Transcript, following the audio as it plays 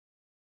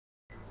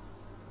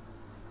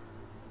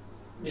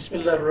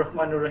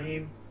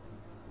Bismillahirrahmanirrahim.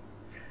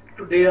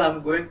 Today I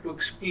am going to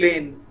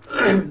explain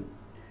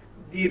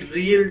the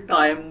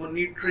real-time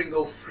monitoring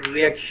of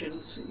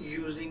reactions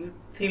using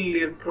thin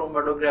layer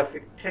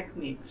chromatographic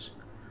techniques.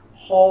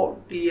 How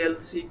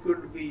TLC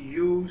could be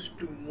used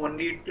to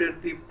monitor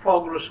the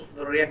progress of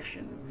the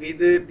reaction,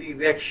 whether the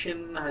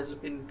reaction has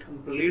been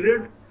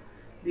completed,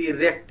 the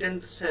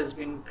reactants has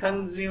been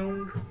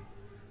consumed,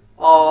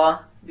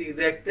 or the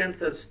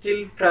reactants are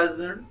still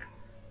present,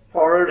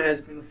 product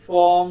has been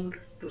formed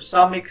to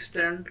some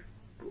extent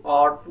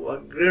or to a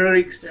greater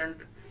extent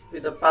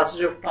with the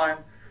passage of time,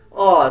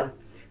 or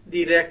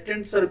the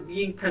reactants are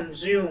being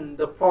consumed,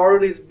 the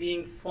product is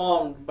being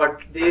formed,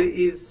 but there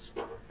is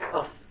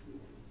a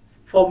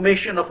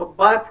formation of a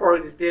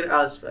byproduct is there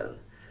as well.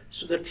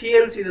 So the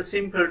TLC is a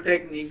simple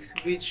techniques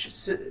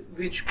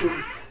which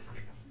could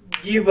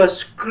give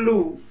us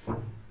clue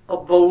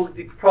about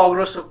the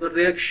progress of the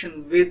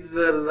reaction,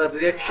 whether the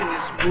reaction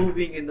is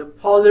moving in the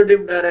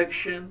positive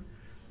direction,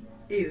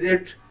 is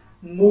it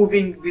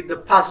moving with the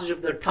passage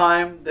of the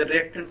time, the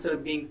reactants are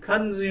being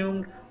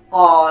consumed,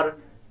 or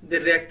the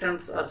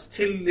reactants are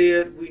still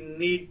there, we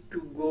need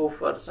to go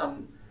for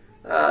some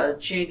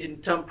change in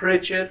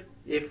temperature.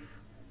 If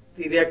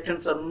the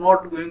reactants are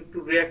not going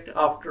to react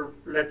after,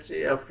 let's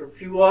say, after a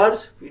few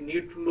hours, we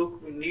need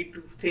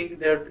to think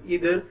that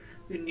either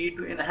we need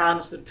to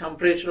enhance the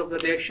temperature of the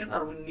reaction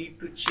or we need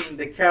to change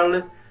the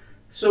catalyst.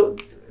 So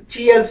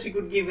TLC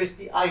could give us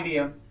the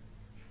idea.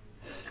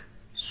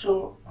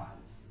 So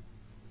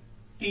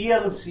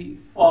TLC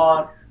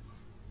for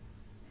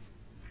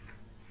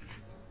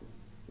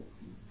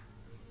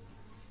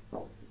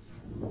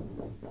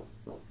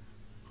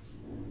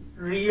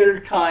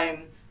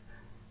real-time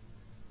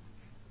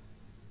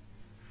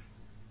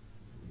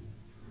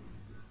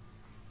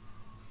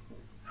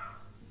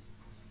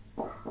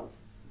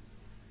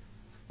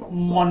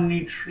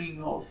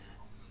monitoring of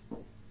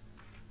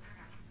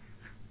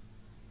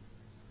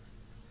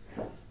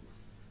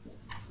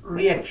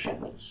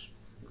reactions.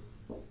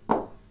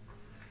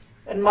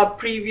 In my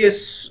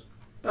previous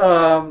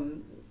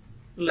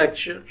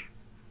lecture,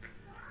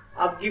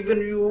 I've given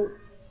you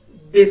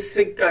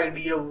basic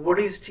idea of what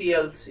is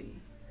TLC,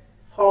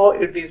 how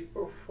it is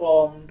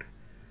performed,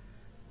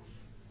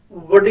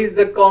 what is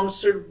the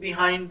concept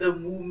behind the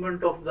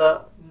movement of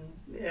the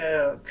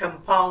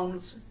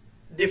compounds,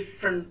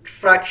 different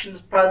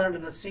fractions present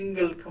in a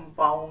single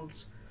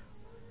compounds,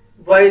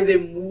 why they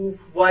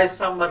move, why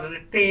some are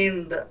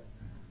retained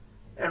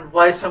and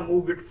why some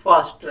move it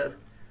faster.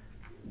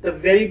 The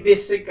very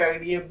basic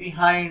idea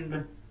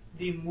behind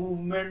the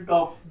movement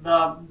of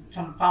the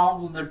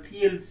compounds on the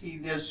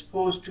TLC, they are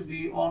supposed to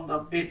be on the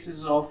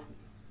basis of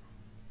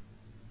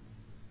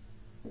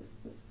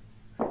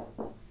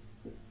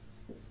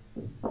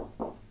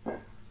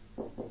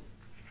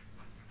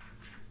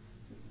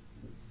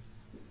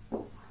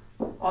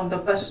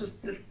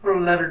the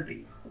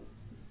polarity.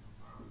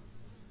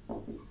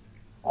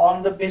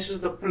 On the basis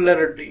of the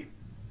polarity,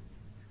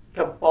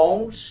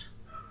 compounds,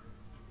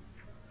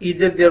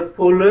 either they are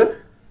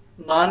polar,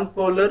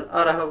 non-polar,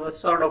 or have a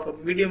sort of a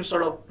medium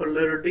sort of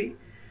polarity.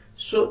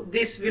 So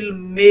this will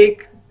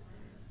make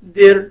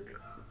their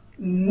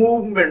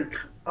movement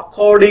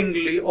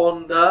accordingly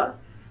on the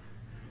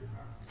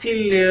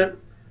thin layer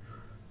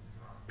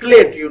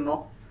plate,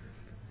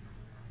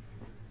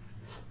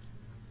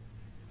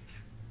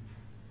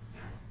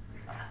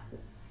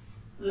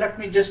 Let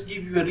me just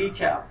give you a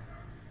recap.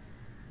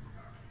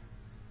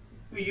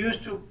 We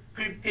used to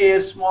prepare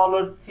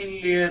smaller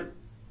thin layer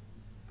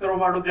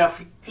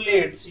chromatographic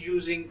plates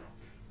using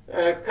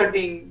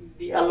cutting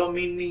the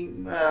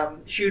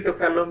aluminum sheet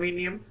of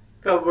aluminium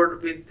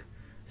covered with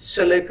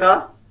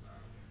silica,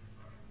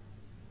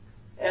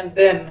 and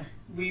then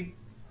we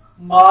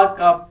mark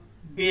a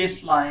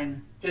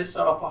baseline just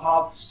sort of a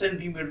half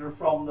centimeter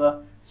from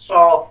the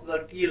start of the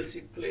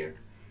TLC plate,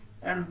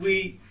 and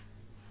we,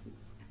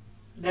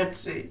 let's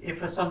say,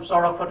 if some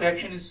sort of a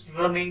reaction is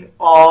running,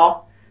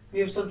 or we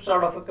have some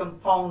sort of a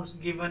compounds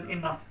given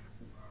in a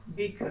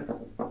beaker,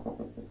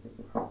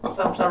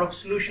 some sort of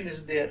solution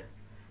is there.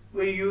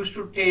 We used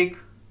to take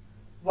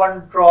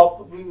one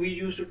drop, we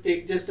used to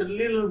take just a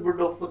little bit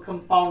of a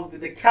compound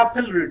with a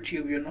capillary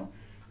tube,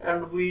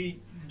 and we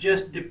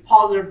just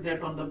deposit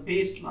that on the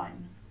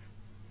baseline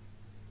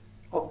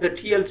of the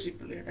TLC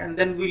plate, and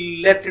then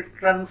we let it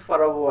run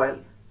for a while,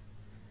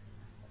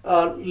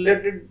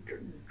 let it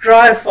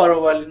dry for a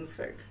while in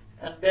fact,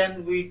 and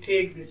then we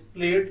take this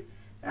plate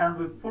and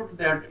we put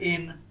that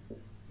in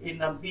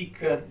a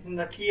beaker, in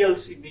a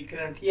TLC beaker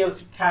and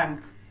TLC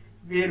tank,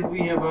 where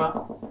we have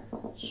a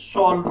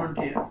solvent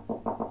here.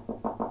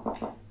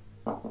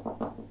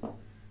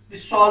 The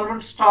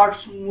solvent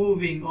starts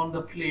moving on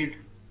the plate.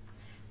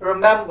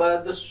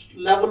 Remember, the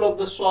level of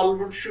the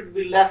solvent should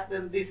be less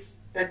than this,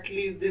 at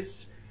least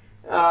this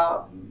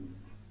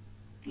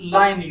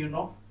line,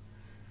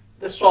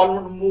 The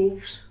solvent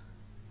moves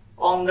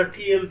on the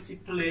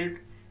TLC plate,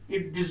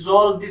 it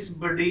dissolves this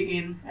body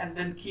in and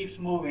then keeps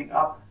moving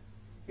up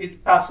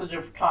with passage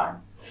of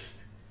time.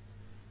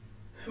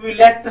 We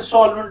let the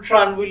solvent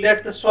run, we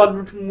let the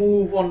solvent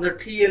move on the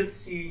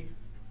TLC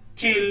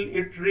till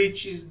it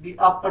reaches the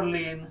upper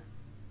lane.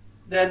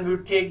 Then we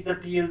take the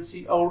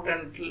TLC out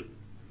and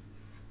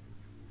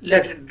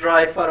let it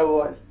dry for a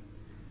while.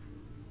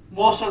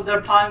 Most of the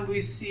time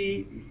we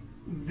see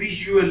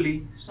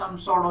visually some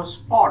sort of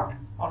spot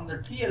on the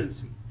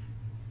TLC.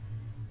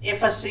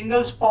 If a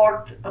single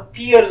spot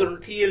appears on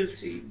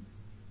TLC,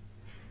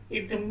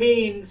 it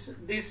means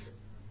this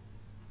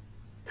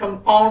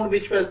compound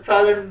which was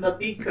present in the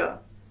beaker,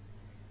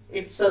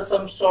 it's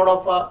some sort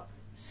of a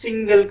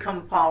single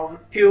compound,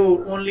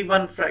 pure, only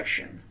one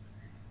fraction.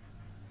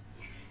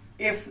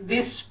 If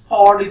this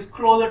spot is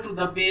closer to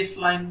the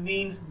baseline,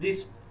 means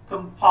this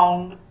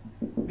compound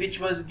which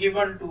was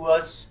given to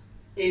us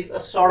is a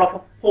sort of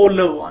a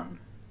polar one.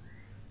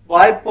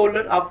 Why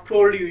polar? I've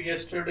told you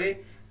yesterday,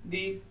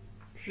 the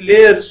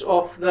layers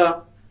of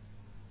the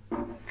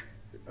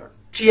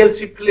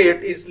TLC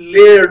plate is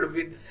layered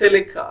with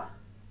silica,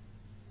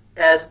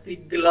 as the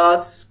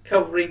glass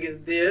covering is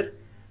there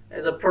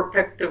as a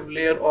protective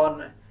layer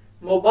on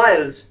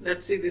mobiles.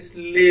 Let's see, this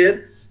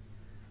layer,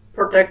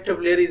 protective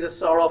layer, is a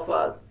sort of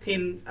a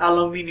thin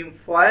aluminium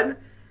foil,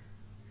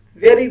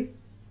 very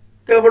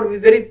covered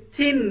with very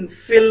thin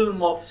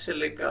film of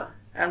silica,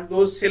 and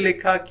those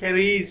silica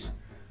carries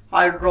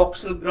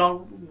hydroxyl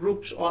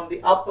groups on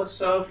the upper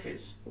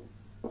surface.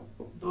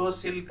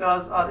 Those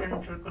silicas are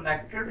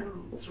interconnected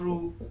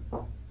through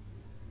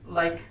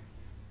like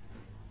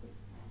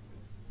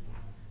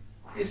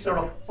this sort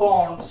of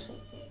bonds,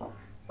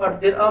 but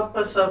their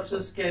upper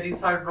surface carries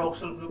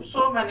hydroxyl groups.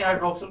 So many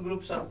hydroxyl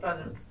groups are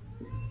present.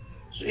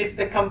 So if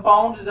the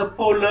compound is a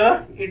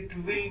polar, it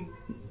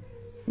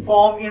will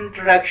form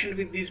interaction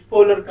with these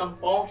polar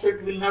compounds, so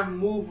it will not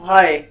move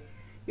high.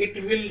 It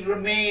will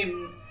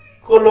remain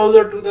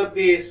closer to the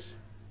base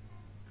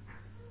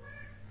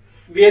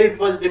where it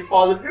was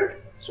deposited,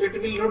 so it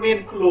will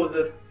remain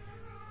closer.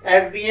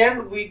 At the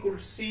end, we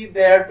could see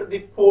that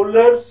the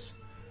polars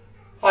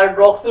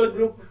hydroxyl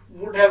group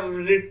would have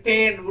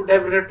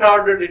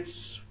retarded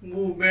its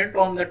movement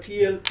on the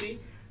TLC.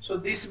 So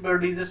this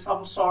bird is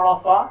some sort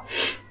of a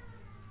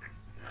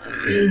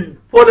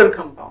polar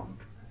compound,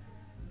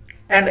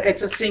 and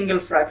it's a single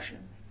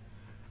fraction.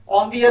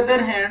 On the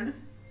other hand,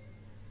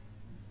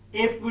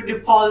 if we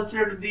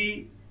deposited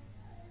the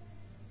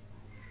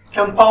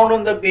compound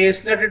on the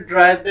base, let it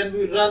dry, then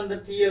we run the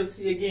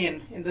TLC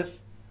again in this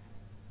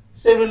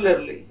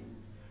similarly,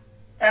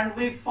 and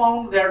we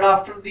found that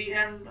at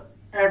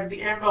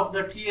the end of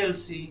the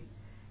TLC,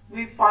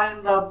 we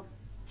find a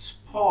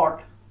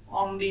spot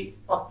on the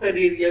upper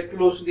area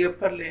close to the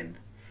upper lane.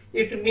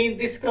 It means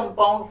this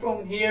compound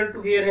from here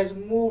to here has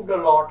moved a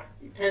lot.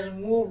 It has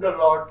moved a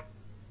lot.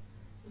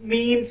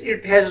 Means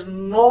it has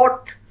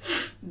not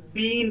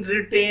been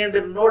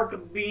retained,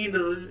 not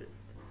been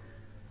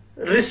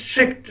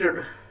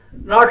restricted,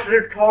 not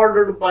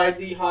retarded by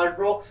the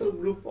hydroxyl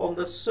group on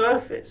the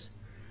surface.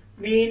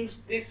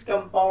 Means this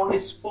compound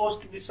is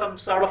supposed to be some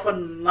sort of a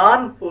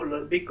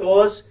non-polar,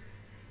 because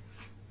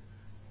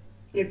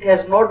it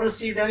has not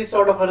received any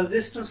sort of a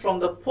resistance from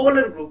the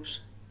polar groups.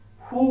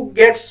 Who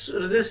gets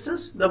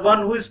resistance? The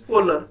one who is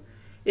polar.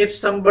 If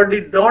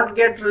somebody don't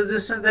get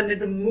resistance, then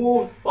it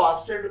moves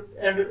faster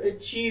and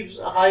achieves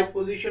a high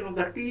position of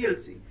the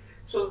TLC.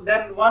 So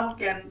then one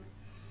can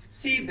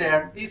see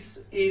that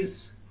this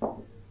is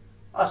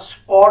a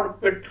spot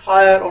bit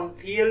higher on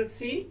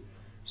TLC.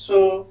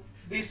 So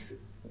this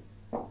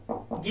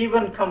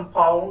given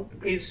compound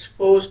is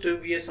supposed to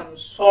be some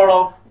sort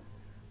of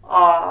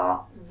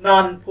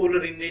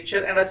non-polar in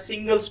nature, and a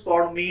single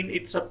spot mean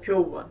it's a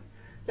pure one.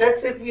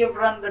 Let's say if we have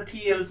run the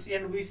TLC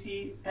and we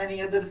see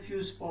any other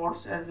few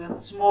spots as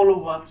well, smaller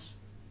ones,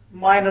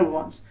 minor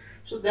ones.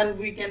 So then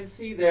we can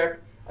see that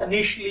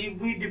initially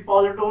we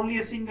deposit only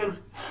a single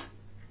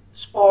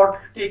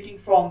spot taking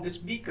from this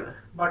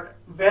beaker, but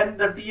when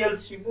the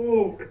TLC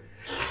moved,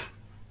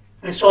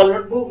 the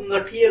solvent moved on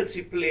the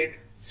TLC plate,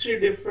 3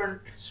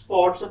 different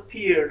spots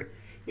appeared.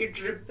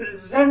 It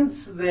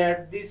represents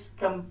that this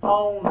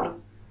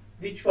compound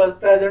which was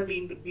present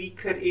in the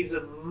beaker is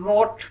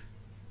not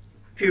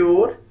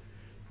pure.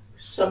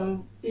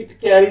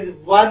 It carries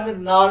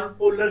one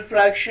non-polar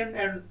fraction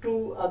and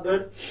 2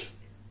 other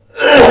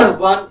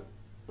one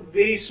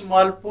very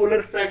small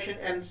polar fraction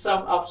and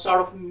some of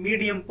sort of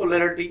medium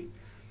polarity,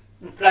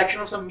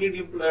 fraction of some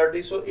medium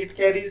polarity. So it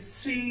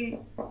carries 3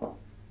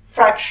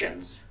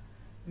 fractions.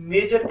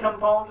 Major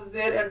compound is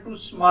there and 2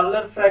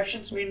 smaller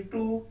fractions, mean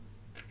 2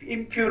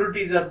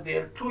 impurities are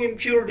there. 2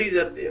 impurities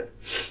are there.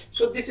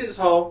 So this is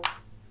how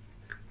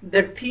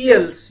the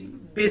TLC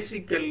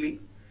basically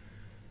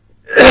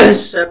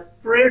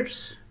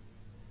separates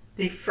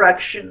the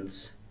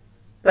fractions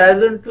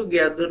present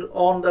together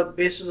on the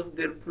basis of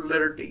their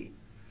polarity.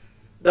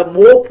 The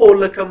more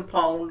polar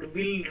compound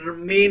will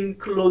remain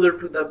closer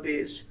to the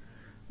base.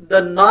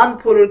 The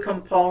non-polar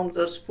compounds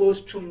are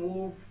supposed to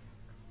move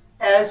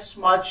as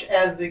much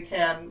as they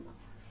can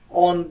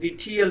on the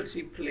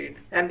TLC plate,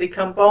 and the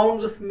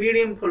compounds of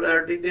medium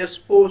polarity, they are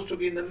supposed to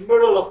be in the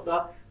middle of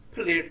the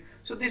plate.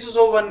 So this is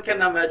how one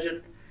can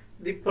imagine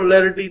the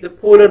polarity, the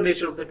polar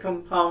nature of the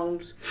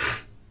compounds,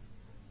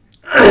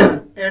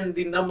 and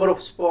the number of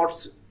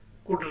spots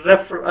could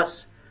refer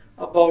us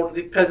about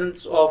the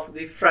presence of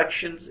the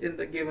fractions in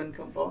the given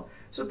compound.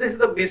 So this is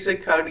the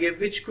basic idea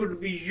which could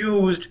be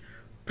used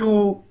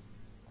to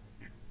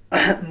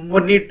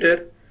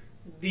monitor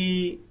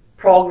the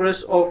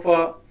progress of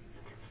a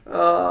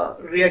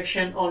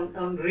reaction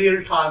on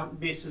real-time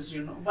basis.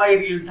 By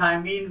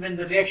real-time mean when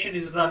the reaction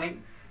is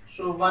running,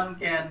 so one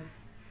can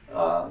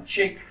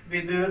check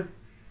whether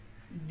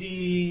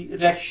the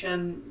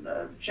reaction,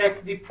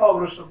 check the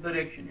progress of the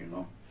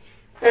reaction.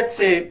 Let's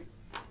say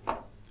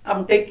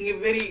I'm taking a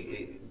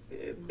very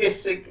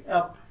basic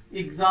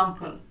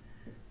example.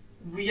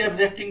 We are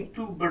reacting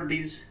two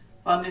bodies.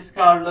 One is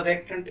called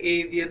reactant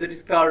A, the other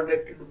is called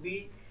reactant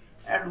B,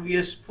 and we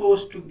are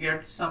supposed to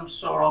get some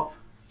sort of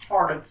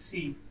product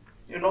C.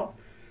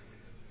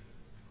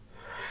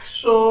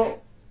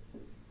 So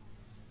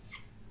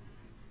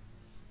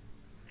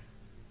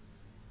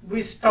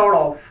we start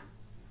off.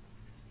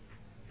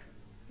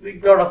 We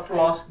got a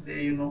flask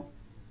there.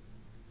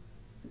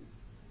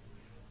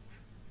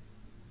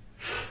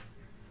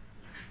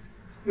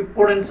 We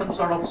put in some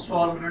sort of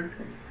solvent,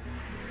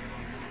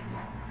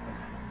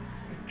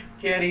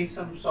 carry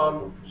some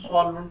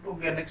solvent,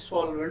 organic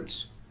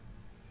solvents,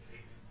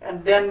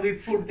 and then we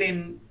put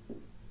in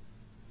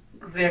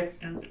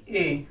reactant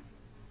A.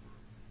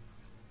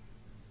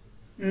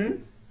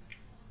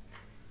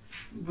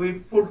 We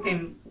put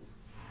in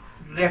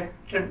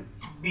reactant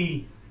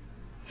B.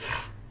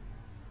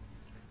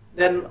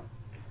 Then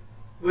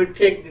we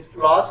take this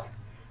flask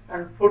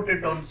and put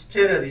it on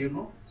stirrer.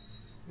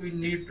 We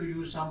need to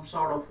use some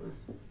sort of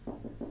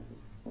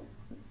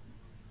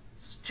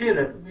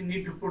stirrer. We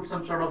need to put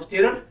some sort of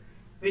stirrer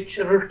which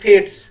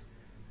rotates.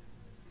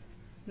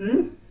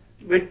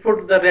 We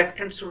put the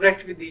reactants to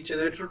react with each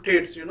other. It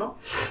rotates,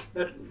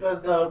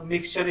 the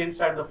mixture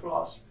inside the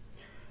flask.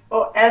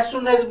 As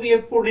soon as we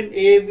have put in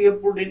A, we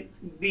have put in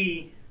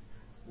B.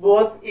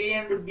 Both A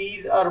and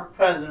B's are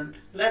present.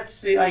 Let's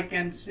say I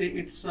can say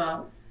it's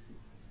a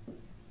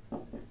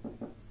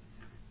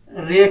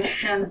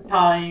reaction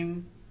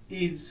time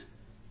is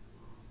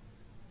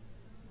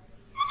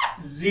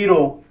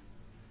 0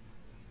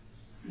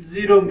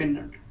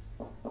 minute.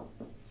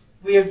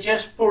 We have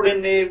just put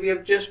in A, we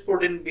have just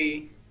put in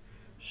B.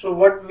 So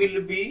what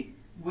will be?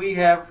 We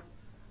have,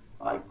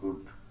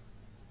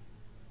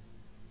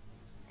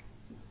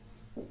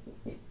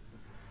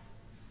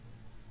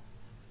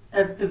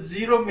 at the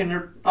 0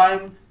 minute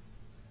time,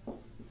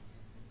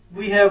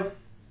 we have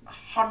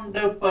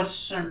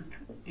 100%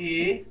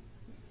 A,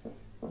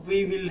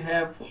 we will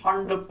have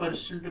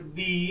 100%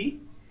 B,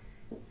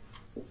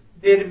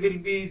 there will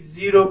be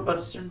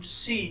 0%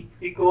 C,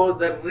 because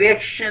the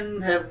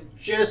reaction have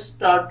just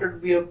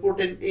started. We have put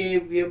in A,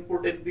 we have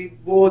put in B,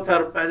 both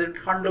are present,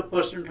 100%,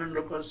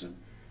 100%.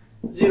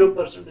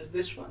 0% is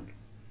this one.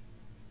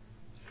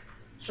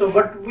 So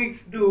what we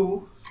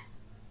do,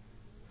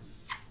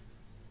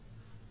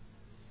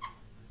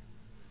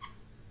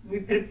 we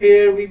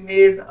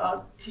made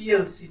a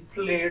TLC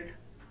plate,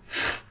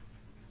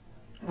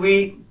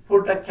 we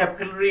put a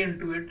capillary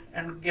into it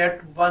and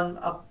get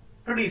a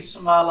pretty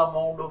small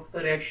amount of the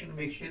reaction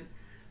mixture,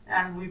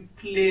 and we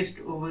placed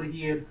over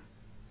here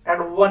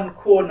at one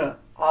corner,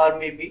 or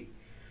maybe,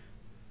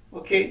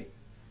 okay,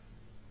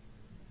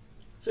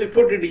 so we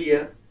put it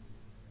here.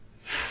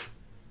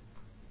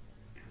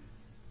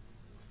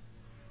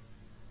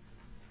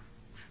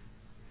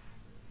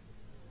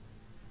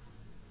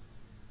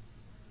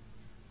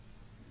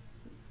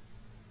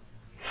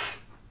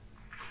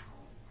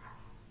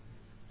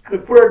 We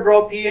put a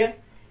drop here,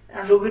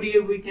 and over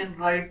here we can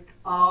write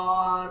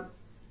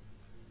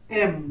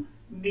RM,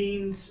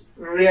 means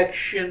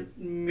reaction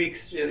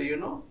mixture,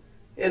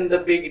 in the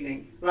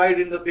beginning, right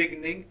in the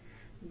beginning,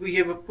 we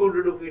have put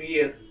it over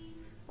here.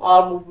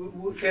 Or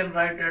we can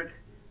write it,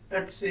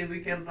 let's say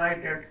we can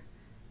write it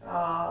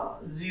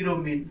 0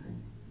 min,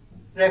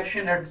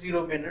 reaction at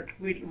 0 minute.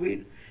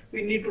 We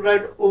need to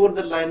write over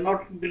the line,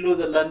 not below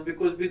the line,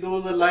 because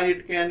below the line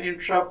it can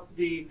interrupt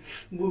the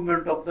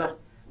movement of the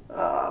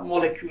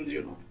molecules.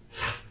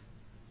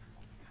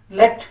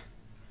 Let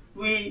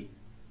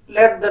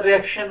the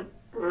reaction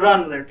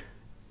run it.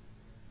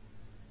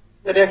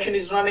 The reaction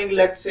is running,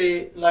 let's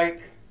say,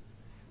 like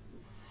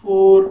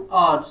 4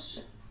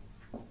 hours.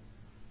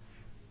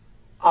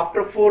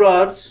 After 4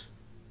 hours,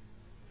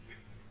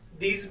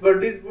 these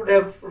bodies would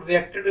have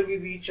reacted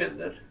with each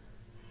other.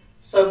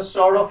 Some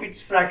sort of its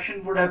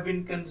fraction would have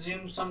been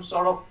consumed, some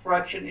sort of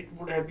fraction it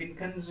would have been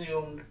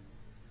consumed,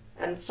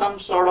 and some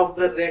sort of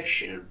the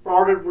reaction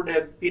product would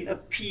have been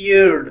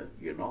appeared,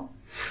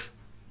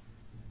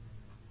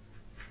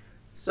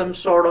 Some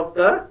sort of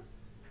the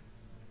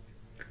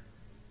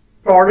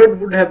product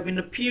would have been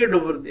appeared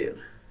over there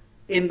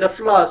in the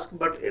flask,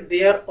 but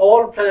they are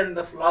all present in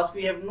the flask.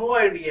 We have no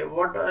idea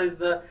what is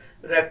the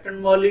reactant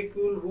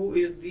molecule, who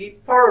is the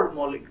product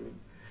molecule.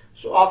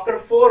 So after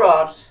 4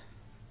 hours,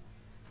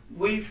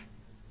 we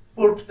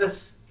put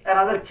this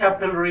another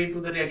capillary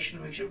into the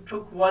reaction mixture. We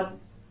took one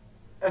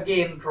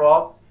again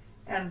drop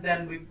and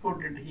then we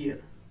put it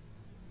here.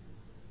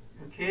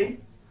 Okay,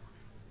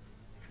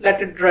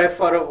 let it dry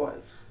for a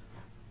while.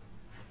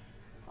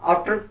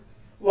 After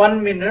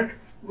 1 minute,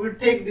 we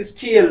take this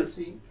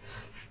TLC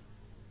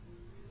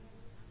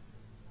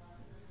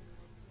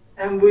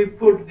and we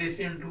put this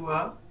into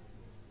a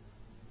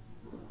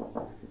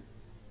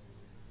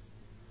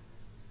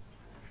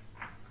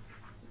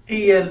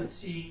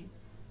TLC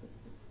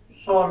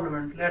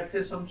solvent. Let's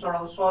say some sort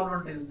of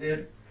solvent is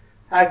there,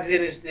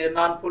 hexane is there.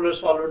 Non-polar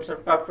solvents are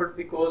preferred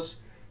because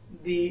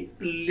the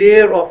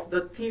layer of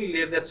the thin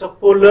layer, that's a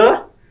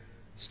polar,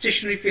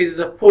 stationary phase is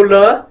a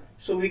polar,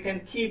 so we can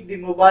keep the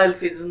mobile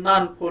phase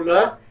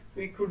non-polar.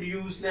 We could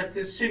use, let's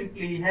say,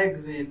 simply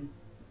hexane.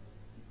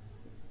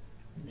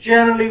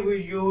 Generally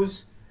we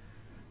use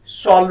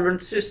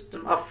solvent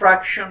system, a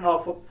fraction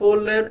of a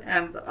polar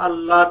and a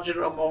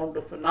larger amount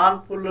of a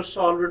non-polar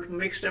solvent,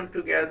 mix them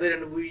together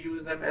and we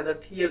use them as a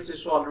TLC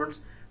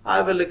solvents.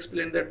 I will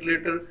explain that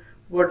later.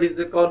 What is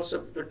the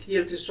concept of the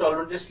TLC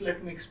solvent? Just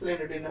let me explain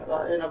it in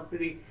a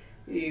pretty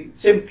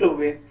simple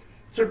way.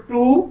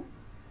 So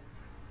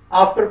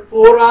after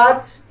 4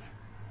 hours,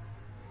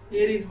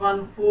 here is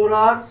one 4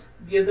 hours,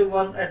 the other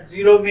one at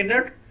 0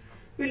 minute.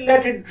 We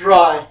let it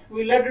dry.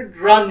 We let it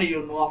run,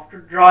 you know. After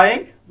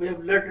drying, we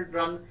have let it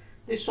run.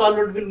 The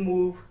solvent will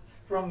move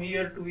from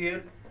here to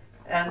here,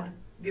 and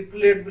the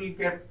plate will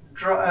get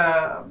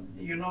dry,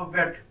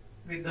 wet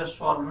with the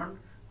solvent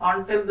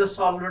until the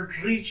solvent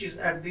reaches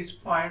at this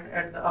point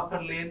at the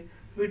upper lane.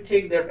 We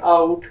take that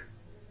out.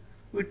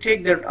 We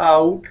take that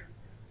out,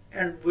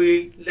 and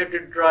we let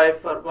it dry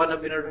for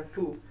 1 minute or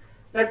 2.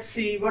 Let's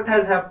see what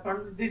has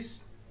happened.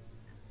 This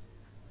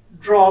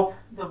drop,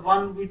 the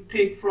one we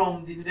take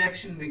from the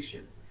reaction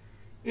mixture,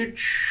 it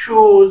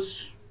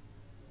shows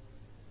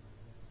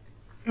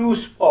 2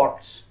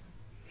 spots,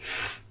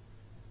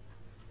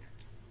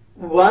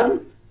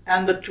 1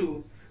 and the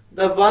 2.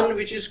 The one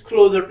which is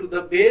closer to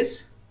the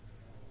base,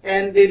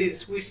 and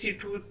we see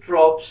 2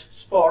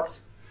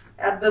 spots.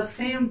 At the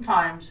same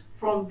times,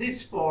 from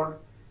this spot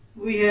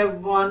we have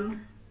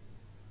one,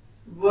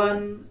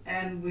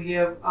 and we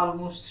have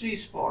almost 3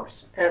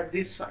 spots at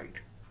this side.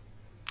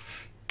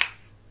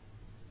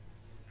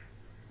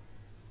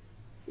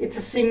 It's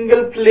a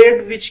single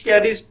plate which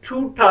carries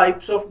 2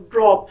 types of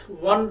drops.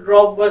 One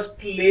drop was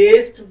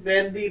placed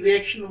when the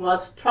reaction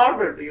was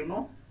started, you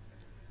know.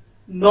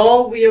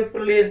 Now we have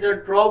placed a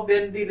drop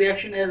when the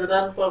reaction has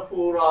run for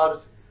 4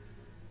 hours.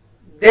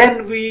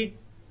 Then we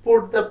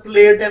put the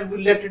plate and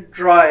we let it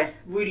dry.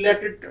 We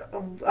let it,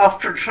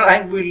 after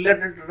drying, we let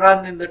it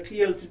run in the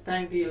TLC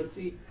tank,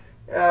 TLC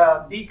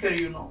beaker,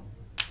 you know.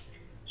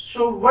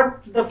 So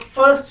what the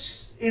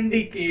first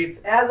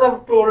indicates, as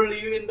I've told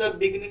you in the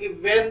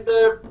beginning, when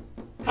the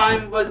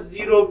time was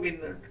 0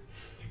 minute,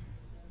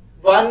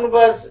 one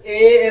was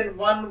A and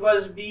one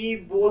was B,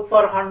 both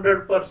were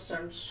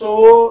 100%.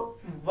 So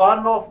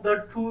one of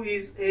the 2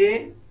 is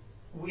A.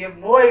 We have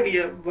no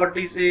idea what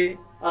is A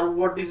or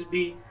what is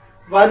B.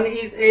 One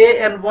is A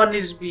and one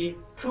is B.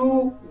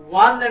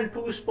 1 and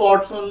 2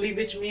 spots only,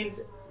 which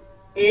means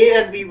A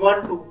and B,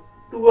 1,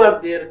 2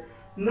 are there.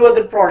 No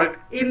other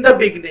product. In the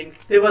beginning,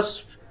 there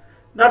was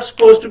not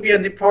supposed to be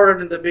any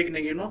product in the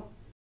beginning, you know.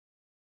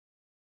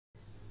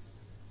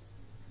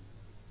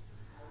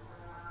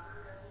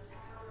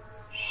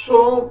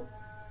 So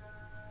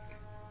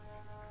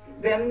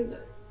when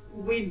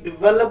we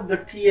developed the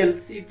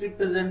TLC, it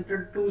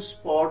represented 2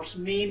 spots.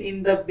 Mean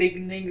in the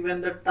beginning,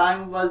 when the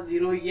time was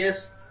 0,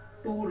 yes,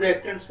 2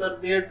 reactants were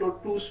there, so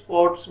 2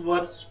 spots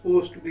were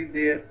supposed to be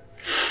there.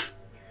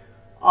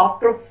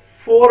 After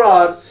 4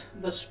 hours,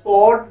 the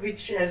spot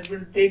which has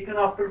been taken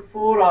after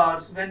 4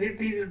 hours, when it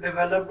is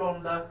developed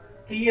on the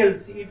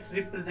TLC, it's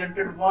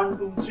represented 1,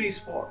 2, 3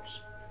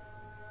 spots.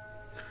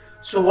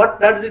 So what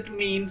does it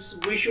mean?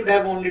 We should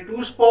have only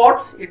 2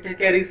 spots. It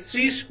carries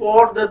 3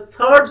 spots. The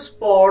third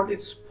spot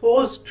is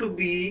supposed to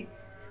be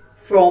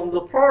from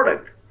the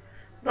product.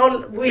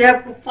 Now we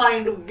have to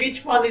find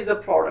which one is the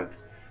product.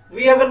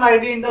 We have an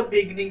idea in the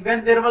beginning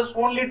when there was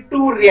only 2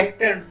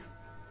 reactants.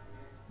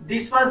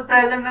 This was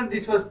present and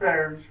this was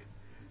present.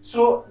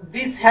 So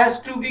this has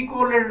to be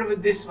correlated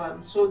with this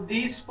one. So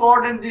this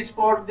spot and this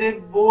spot, they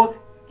both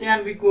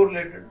can be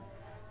correlated.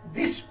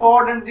 This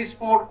spot and this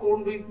spot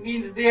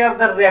means they are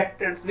the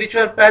reactants which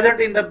were present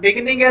in the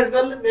beginning as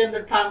well when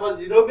the time was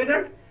 0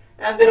 minute,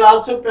 and they are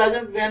also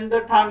present when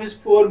the time is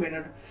 4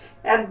 minute.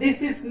 And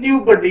this is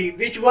new body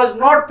which was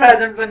not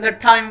present when the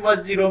time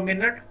was 0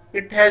 minute.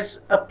 It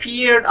has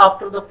appeared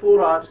after the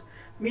 4 hours.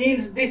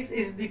 Means this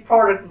is the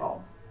product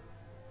now.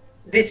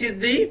 This is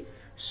the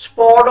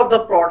spot of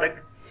the product.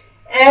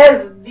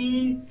 As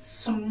the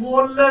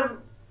smaller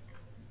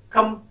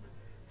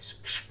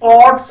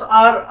spots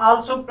are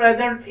also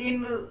present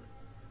in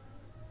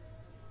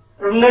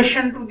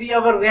relation to the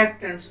other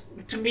reactants,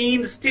 it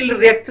means still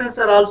reactants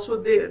are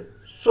also there.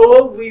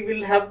 So we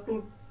will have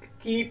to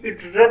keep it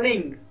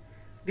running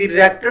The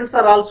reactants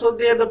are also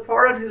there, the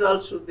product is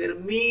also there.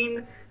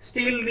 Mean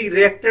still the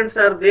reactants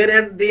are there,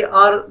 and they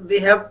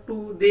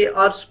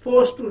are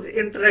supposed to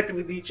interact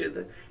with each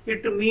other.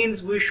 It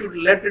means we should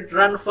let it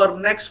run for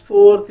next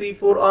 4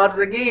 hours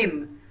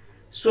again,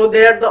 so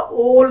that the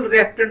all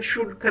reactants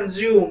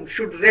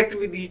should react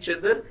with each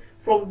other.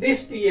 From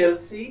this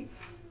TLC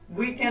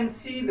we can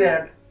see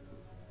that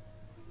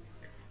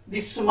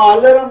the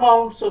smaller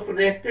amounts of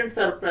reactants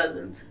are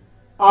present,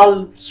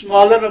 all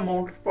smaller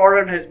amount of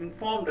product has been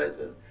formed as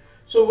well.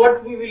 So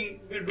what we will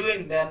be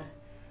doing then,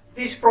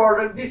 this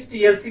product, this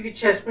TLC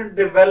which has been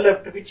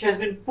developed, which has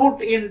been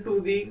put into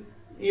the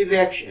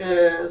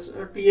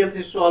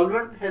TLC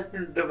solvent has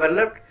been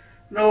developed.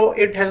 Now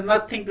it has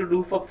nothing to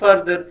do for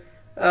further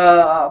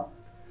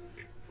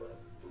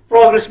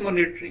progress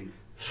monitoring.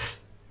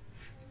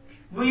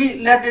 We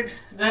let it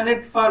run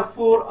it for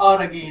 4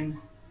 hours again,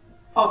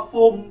 for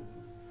 4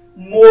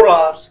 more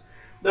hours.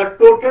 The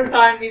total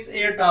time is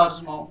 8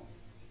 hours now.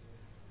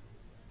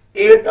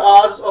 8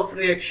 hours of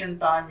reaction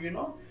time, you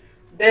know.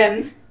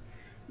 Then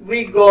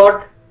we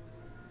got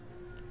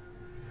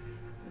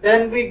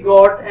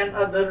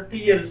another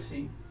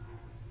TLC.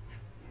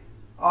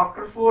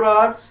 After 4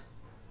 hours,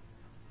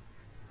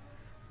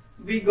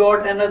 we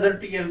got another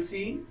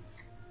TLC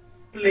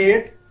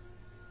plate,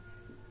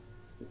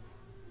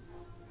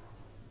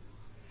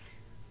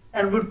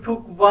 and we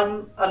took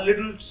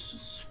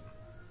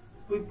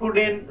we put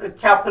in a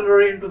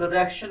capillary into the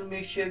reaction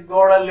mixture,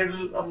 got a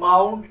little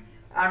amount,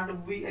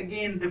 and we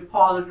again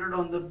deposited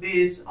on the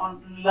base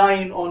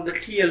line on the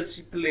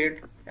TLC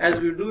plate, as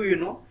we do, you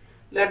know.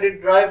 Let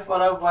it dry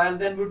for a while.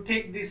 Then we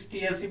take this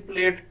TLC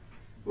plate,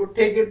 we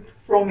take it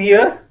from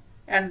here,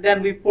 and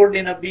then we put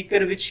in a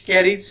beaker which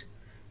carries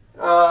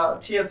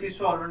TLC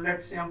solvent.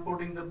 Let's say I'm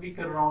putting the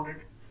beaker around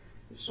it.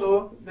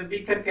 So the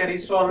beaker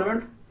carries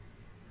solvent.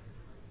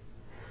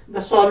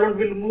 The solvent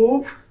will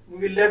move.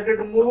 We will let it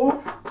move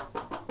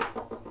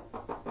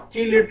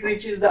till it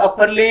reaches the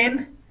upper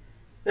lane.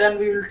 Then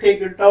we will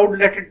take it out,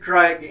 let it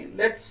dry again.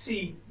 Let's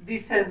see,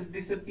 this has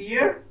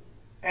disappeared.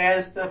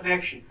 As the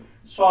reaction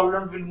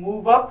solvent will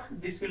move up,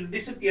 this will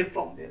disappear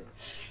from there.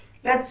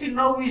 Let's see,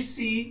 now we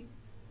see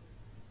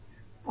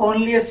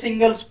only a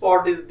single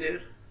spot is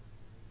there.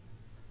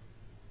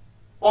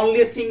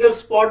 Only a single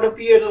spot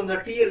appears on the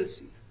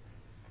TLC.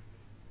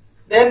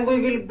 Then we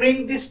will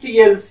bring this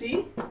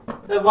TLC,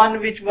 the one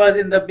which was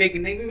in the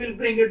beginning, we will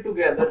bring it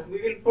together.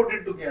 We will put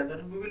it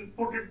together. We will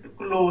put it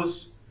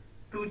close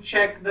to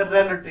check the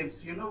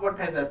relatives, you know, what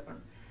has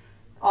happened.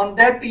 On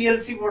that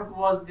TLC, what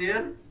was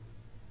there?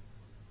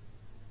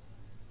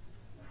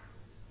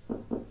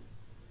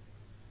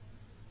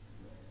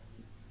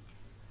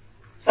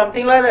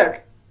 Something like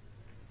that.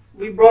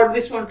 We brought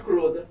this one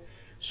closer.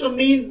 So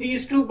mean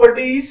these two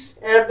buddies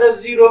at the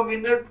 0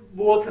 minute,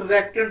 both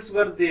reactants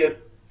were there.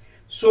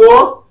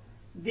 So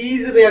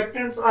these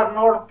reactants are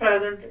not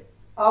present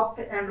up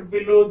and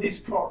below this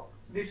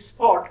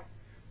spot.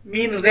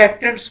 Mean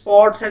reactant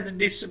spots has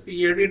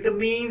disappeared. It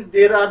means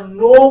there are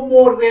no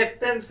more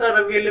reactants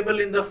are available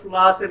in the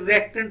flask.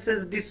 Reactants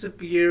has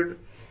disappeared.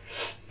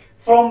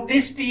 From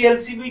this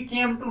TLC we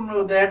came to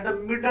know that the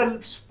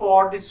middle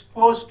spot is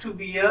supposed to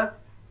be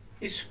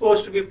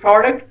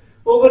product.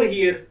 Over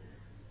here,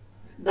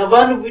 the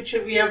one which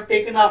we have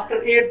taken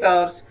after 8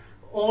 hours,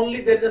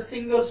 only there is a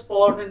single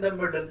spot in the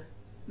middle.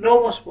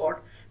 No more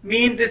spot.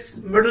 Mean this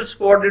middle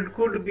spot, it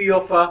could be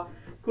of a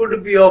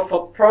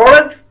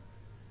product,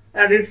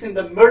 and it's in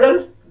the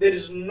middle. There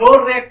is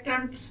no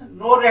reactant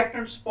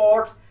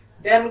spots.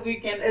 Then we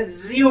can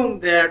assume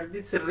that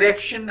this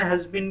reaction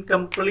has been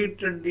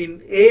completed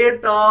in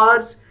 8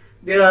 hours.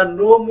 There are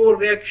no more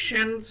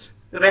reactants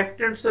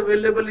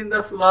available in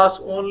the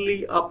flask.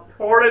 Only a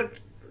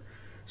product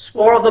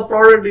spot of the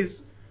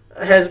product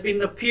has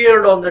been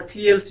appeared on the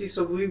TLC.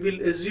 So we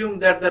will assume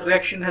that the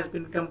reaction has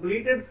been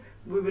completed.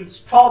 We will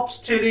stop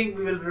stirring,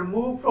 we will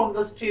remove from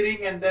the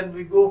stirring, and then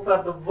we go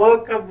for the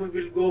workup. We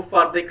will go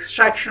for the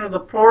extraction of the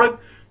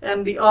product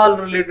and the all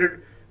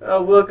related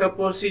workup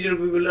procedure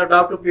we will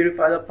adopt to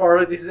purify the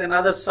product. This is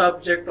another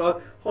subject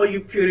of how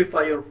you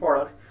purify your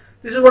product.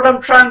 This is what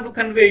I'm trying to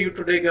convey you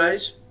today,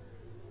 guys.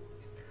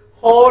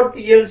 How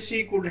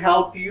TLC could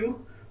help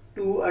you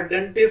to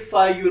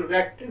identify your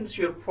reactants,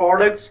 your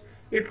products.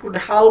 It could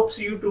help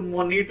you to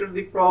monitor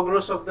the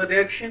progress of the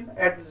reaction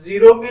at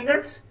 0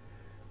 minutes.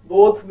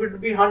 Both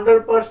would be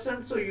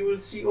 100%, so you will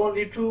see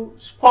only 2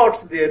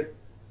 spots there.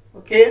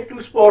 Okay,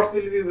 2 spots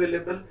will be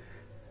available,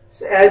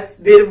 as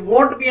there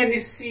won't be any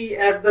C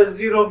at the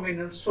 0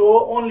 minute,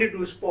 so only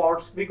 2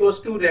 spots because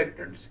 2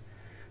 reactants.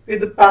 With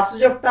the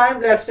passage of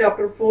time, let's say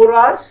after 4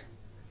 hours,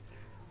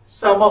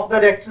 some of the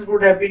reactants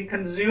would have been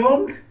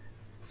consumed,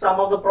 some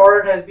of the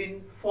product has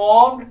been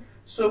formed,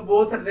 so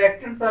both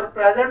reactants are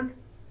present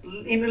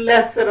in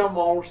lesser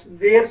amounts.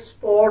 Their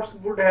spots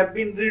would have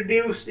been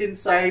reduced in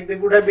size, they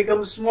would have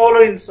become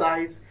smaller in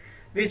size,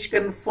 which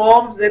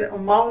confirms their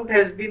amount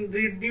has been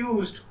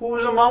reduced.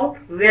 Whose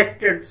amount?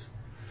 Reactants.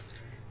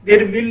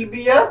 There will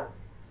be a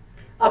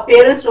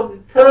appearance of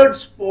the third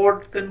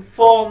spot,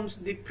 confirms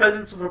the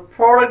presence of a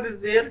product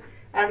is there,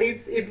 and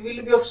it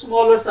will be of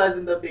smaller size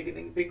in the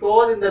beginning,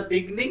 because in the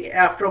beginning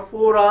after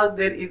 4 hours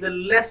there is a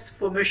less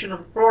formation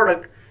of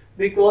product,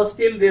 because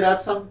still there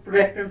are some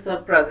reactants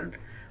are present.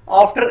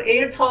 After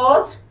 8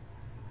 hours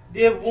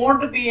there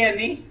won't be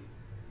any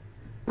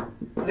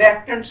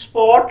reactant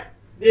spot.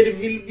 There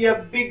will be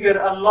a bigger,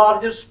 a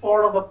larger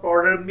spot of the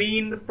product,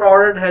 mean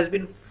product has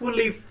been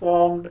fully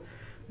formed,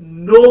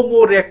 no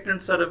more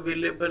reactants are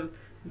available.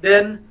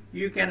 Then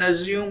you can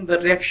assume the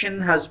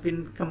reaction has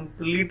been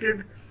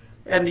completed,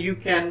 and you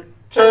can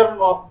turn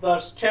off the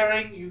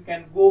stirring, you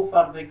can go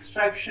for the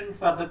extraction,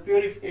 for the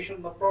purification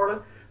of the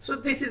product. So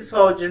this is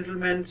how,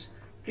 gentlemen,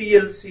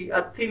 TLC,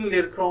 a thin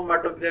layer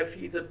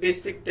chromatography, is a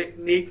basic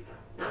technique,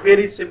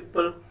 very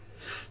simple.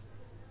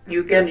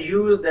 You can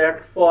use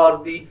that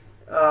for the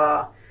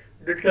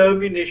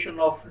determination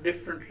of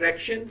different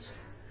reactions,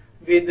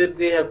 whether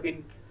they have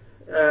been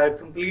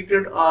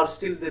completed or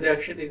still the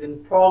reaction is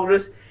in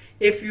progress.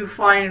 If you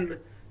find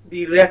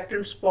the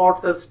reactant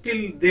spots are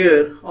still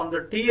there on the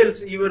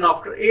TLC even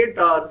after 8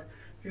 hours,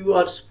 you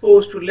are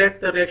supposed to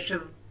let the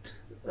reaction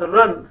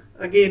run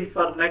again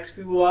for next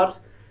few hours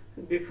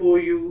before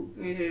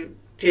you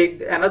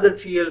take another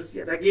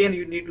TLC, and again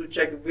you need to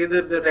check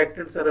whether the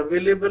reactants are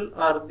available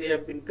or they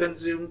have been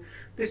consumed.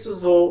 This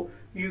is how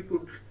you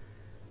could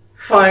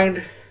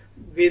find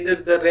whether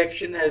the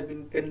reaction has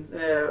been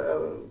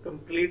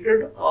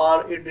completed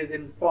or it is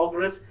in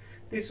progress.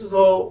 This is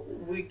how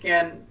we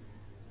can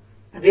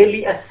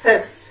really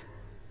assess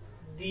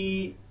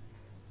the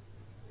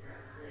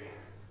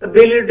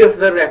ability of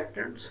the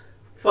reactants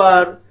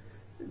for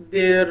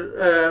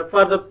their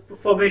for the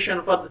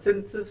formation, for the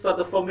synthesis, for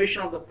the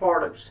formation of the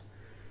products.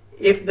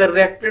 If the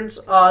reactants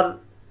are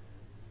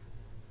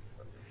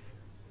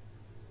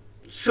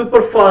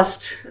super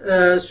fast,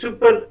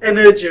 super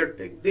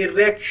energetic, they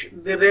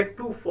react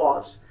too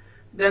fast,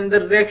 then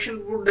the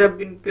reaction would have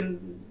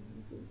been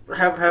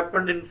have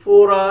happened in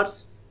 4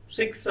 hours,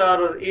 6 hours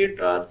or 8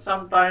 hours.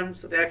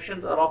 Sometimes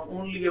reactions are of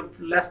only of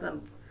less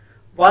than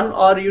 1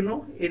 hour, you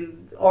know,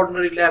 in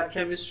ordinary lab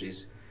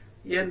chemistries.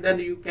 And then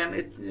you can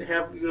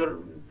have your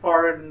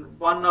product in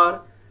 1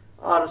 hour,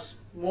 or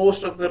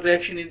most of the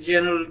reaction in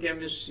general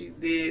chemistry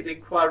they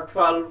require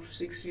 12,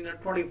 16 or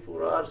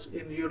 24 hours.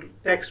 In your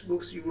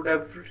textbooks you would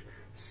have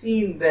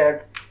seen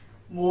that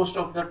most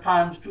of the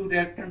times 2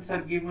 reactants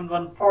are given,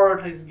 1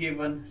 product is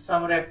given,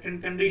 some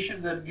reactant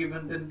conditions are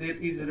given, then there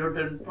is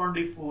written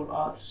 24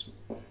 hours.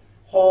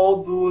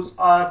 How those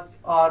hours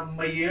are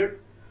measured,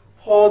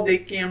 how they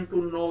came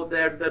to know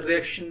that the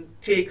reaction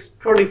takes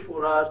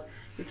 24 hours.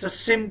 It's a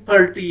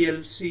simple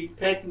TLC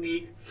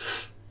technique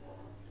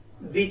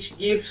which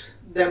gives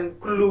them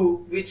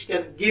clue, which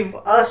can give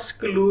us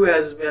clue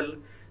as well.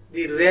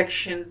 The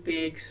reaction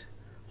takes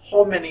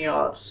how many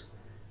hours?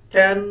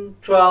 10,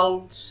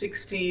 12,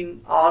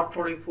 16 or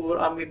 24,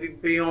 or maybe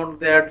beyond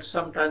that,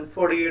 sometimes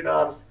 48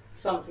 hours,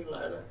 something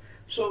like that.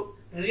 So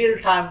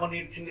real-time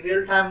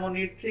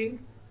monitoring,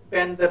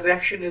 when the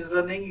reaction is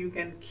running, you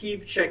can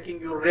keep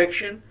checking your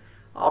reaction.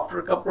 After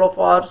a couple of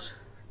hours,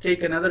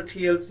 take another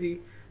TLC.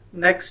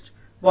 Next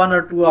 1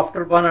 or 2,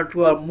 after 1 or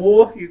 2 or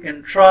more, you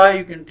can try,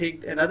 you can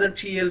take another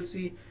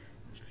TLC,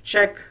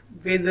 check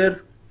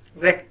whether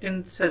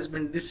reactants has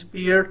been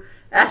disappeared.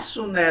 As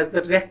soon as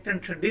the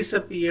reactant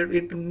disappeared,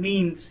 it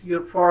means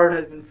your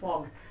product has been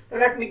formed. Now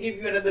let me give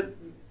you another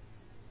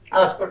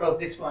aspect of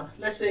this one.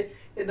 Let's say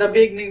in the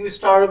beginning we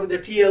started with the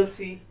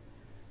TLC.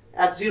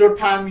 At 0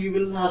 time you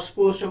will not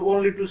supposed to have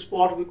only 2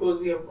 spots because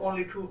we have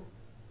only 2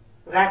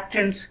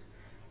 reactants,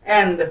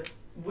 and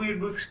we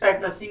do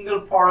expect a single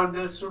product,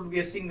 there should be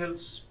a single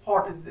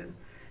spot in there.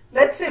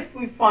 Let's say if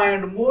we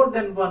find more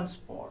than 1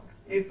 spot,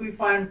 if we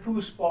find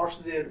 2 spots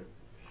there,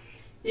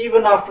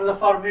 even after the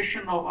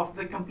formation of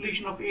the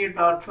completion of 8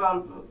 or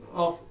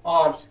 12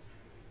 hours,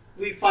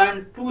 we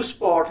find 2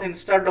 spots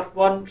instead of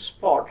 1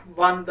 spot.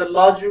 One, the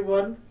larger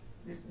one,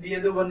 the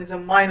other one is a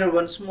minor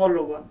one,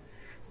 smaller one.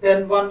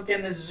 Then one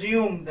can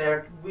assume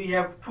that we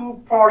have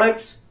 2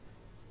 products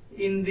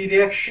in the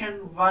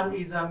reaction. One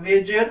is a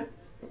major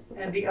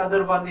and the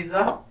other one is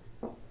a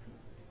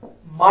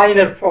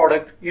minor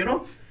product, you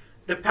know,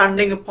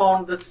 depending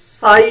upon the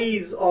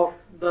size of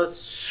the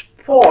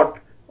spot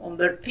on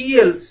the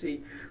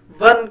TLC,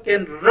 one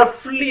can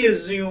roughly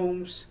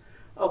assume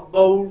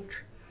about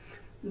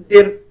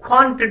their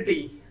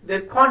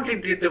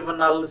quantitative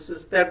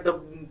analysis, that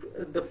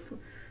the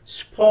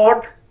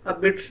spot a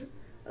bit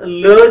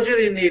larger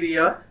in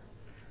area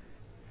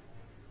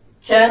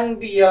can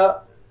be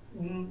a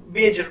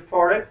major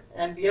product,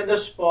 and the other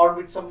spot,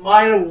 which is a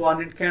minor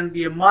one, it can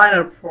be a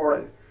minor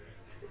product.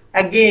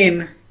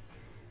 Again,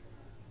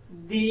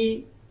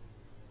 the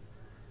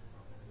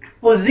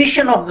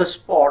position of the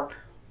spot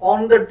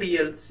on the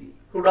TLC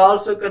could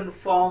also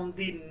confirm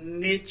the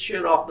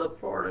nature of the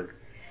product.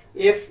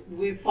 If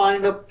we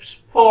find a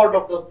spot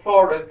of the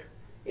product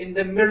in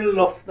the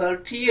middle of the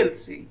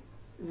TLC,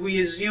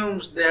 we assume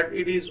that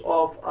it is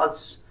of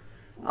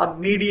a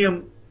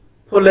medium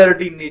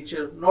polarity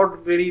nature, not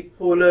very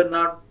polar,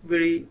 not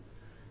very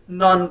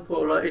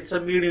non-polar, it's a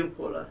medium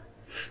polar.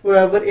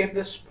 However, if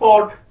the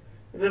spot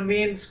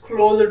remains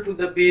closer to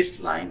the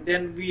baseline,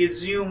 then we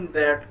assume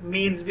that,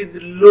 means with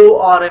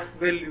low RF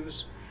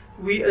values,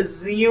 we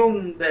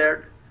assume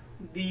that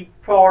the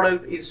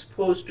product is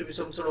supposed to be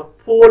some sort of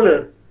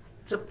polar.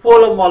 It's a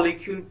polar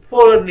molecule,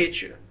 polar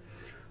nature.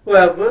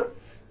 However,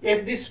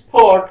 if this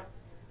spot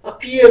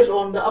appears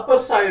on the upper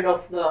side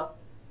of the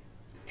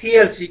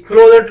TLC,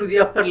 closer to the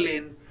upper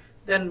lane,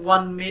 then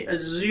one may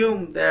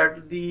assume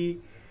that the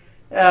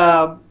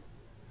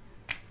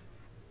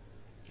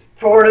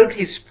product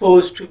is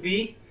supposed to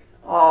be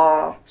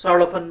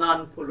sort of a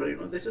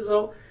non-polar. This is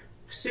a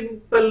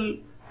simple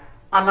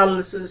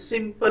analysis,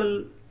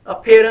 simple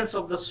appearance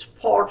of the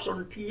spots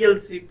on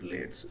TLC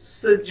plates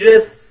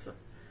suggests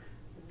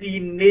the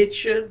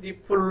nature, the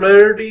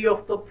polarity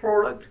of the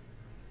product.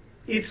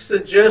 It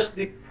suggests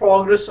the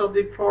progress of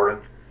the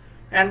product,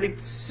 and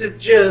it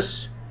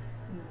suggests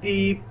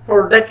the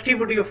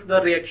productivity of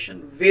the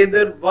reaction,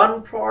 whether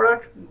one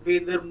product,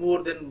 whether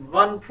more than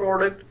one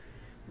product,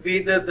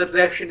 whether the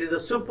reaction is a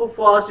super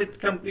fast, it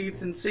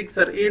completes in 6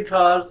 or 8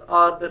 hours,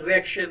 or the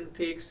reaction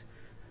takes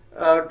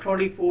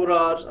 24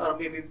 hours or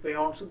maybe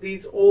beyond. So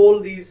all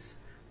these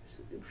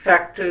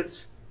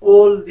factors,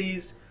 all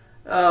these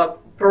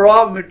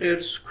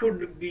parameters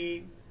could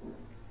be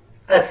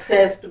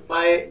assessed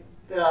by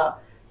the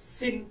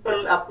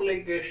simple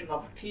application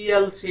of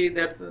TLC,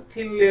 that the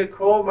thin layer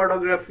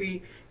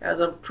chromatography.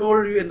 As I've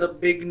told you in the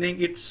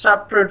beginning, it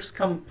separates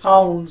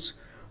compounds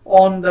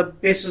on the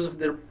basis of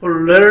their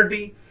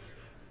polarity.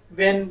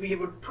 When we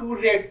have two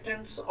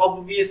reactants,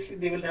 obviously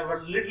they will have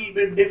a little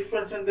bit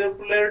difference in their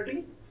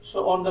polarity.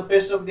 So on the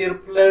basis of their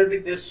polarity,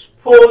 they're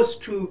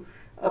supposed to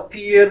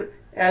appear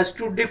as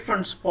two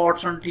different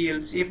spots on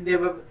TLC. If they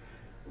have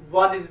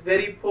one is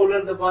very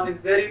polar, the one is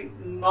very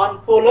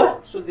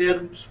non-polar, so they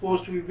are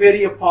supposed to be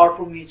very apart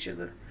from each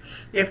other.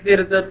 If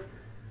there is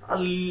a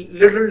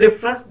little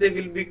difference, they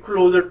will be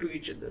closer to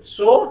each other.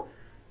 So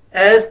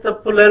as the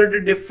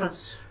polarity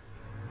difference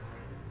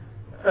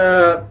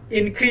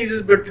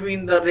increases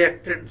between the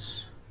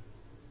reactants,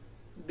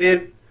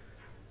 their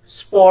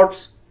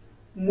spots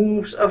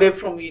moves away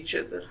from each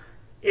other.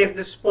 If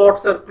the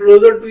spots are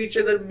closer to each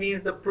other,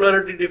 means the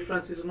polarity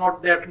difference is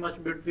not that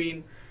much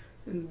between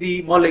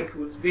the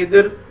molecules,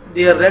 whether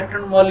they are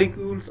reactant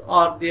molecules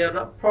or they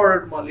are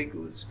product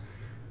molecules.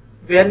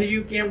 When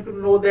you came to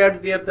know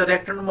that they are the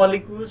reactant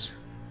molecules,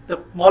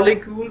 the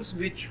molecules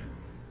which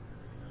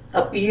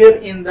appear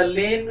in the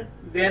lane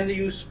when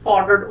you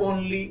spotted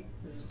only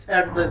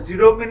at the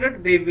 0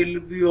 minute, they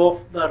will be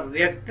of the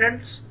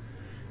reactants,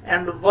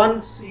 and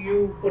once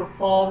you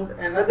performed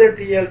another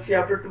TLC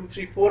after 2,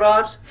 3, 4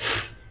 hours,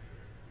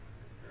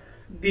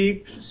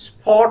 the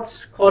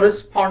spots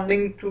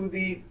corresponding to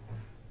the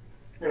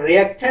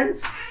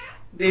reactants,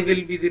 they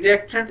will be the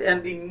reactant,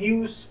 and the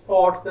new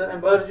spots, the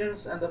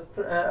emergence and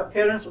the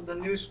appearance of the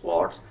new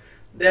spots,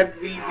 that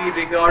will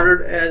be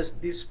regarded as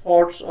the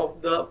spots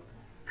of the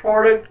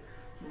product.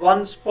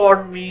 One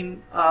spot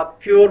mean a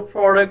pure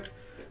product,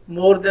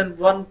 more than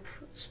one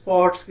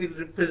spots will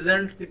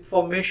represent the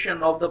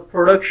formation of the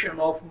production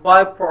of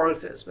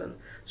byproducts as well.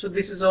 So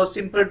this is a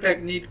simple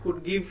technique,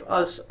 could give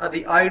us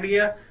the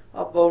idea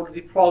about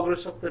the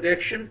progress of the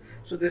reaction.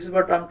 So this is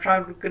what I'm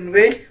trying to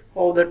convey,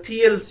 how the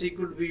TLC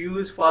could be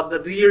used for the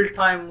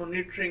real-time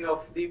monitoring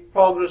of the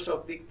progress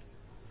of the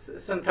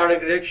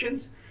synthetic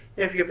reactions.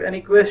 If you have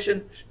any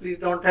questions, please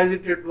don't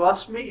hesitate to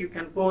ask me. You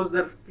can pose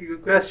your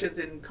questions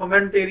in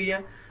comment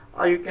area,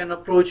 or you can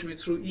approach me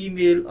through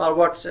email or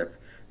WhatsApp.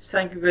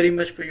 Thank you very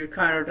much for your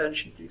kind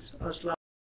attention, please. Assalam.